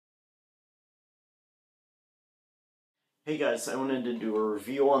Hey guys, I wanted to do a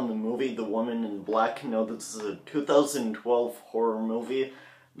review on the movie The Woman in Black. Now, this is a 2012 horror movie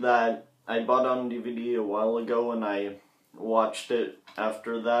that I bought on DVD a while ago and I watched it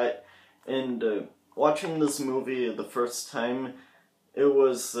after that. And watching this movie the first time, it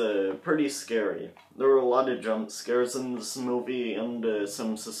was pretty scary. There were a lot of jump scares in this movie and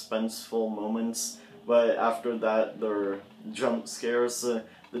some suspenseful moments, but after that, there were jump scares.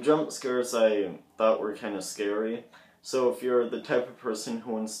 The jump scares I thought were kind of scary. So if you're the type of person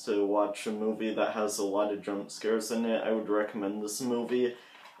who wants to watch a movie that has a lot of jump scares in it, I would recommend this movie.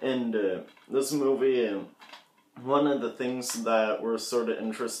 And this movie, one of the things that were sort of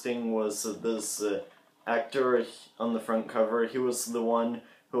interesting was this actor on the front cover. He was the one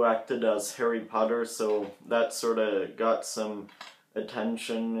who acted as Harry Potter, so that sort of got some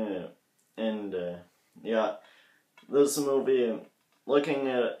attention. Yeah, this movie, looking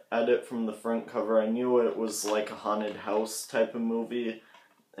at it from the front cover, I knew it was like a haunted house type of movie,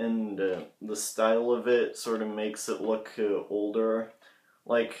 and the style of it sort of makes it look older,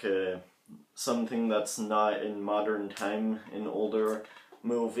 like something that's not in modern time, an older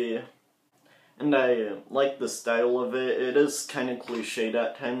movie. And I like the style of it. It is kind of cliched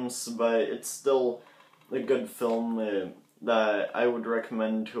at times, but it's still a good film that I would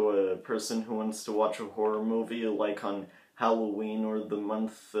recommend to a person who wants to watch a horror movie, like on Halloween or the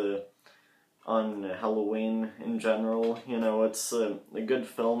month on Halloween in general. You know, it's a good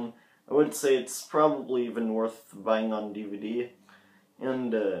film. I would say it's probably even worth buying on DVD.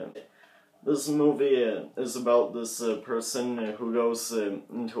 And this movie is about this person who goes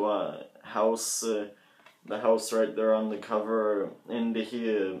into a house, the house right there on the cover, and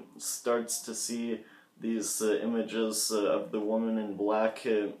he starts to see these images of the woman in black,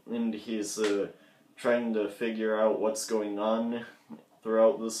 and he's trying to figure out what's going on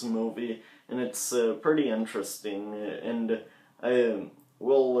throughout this movie, and it's pretty interesting, and I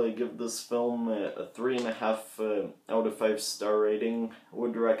will give this film a 3.5 out of 5 star rating.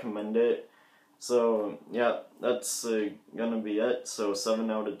 Would recommend it. So yeah, that's gonna be it. So 7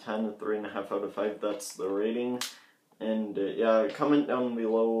 out of 10, 3.5 out of 5, that's the rating. And yeah, comment down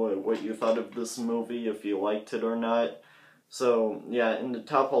below what you thought of this movie, if you liked it or not. So yeah, and to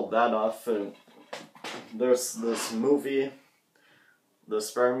top all that off, there's this movie, the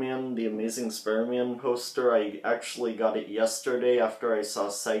Spider-Man, the Amazing Spider-Man poster. I actually got it yesterday after I saw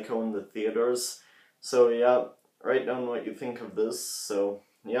Psycho in the theaters. So yeah, write down what you think of this. So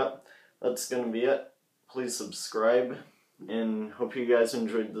yeah, that's gonna be it. Please subscribe, and hope you guys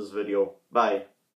enjoyed this video. Bye.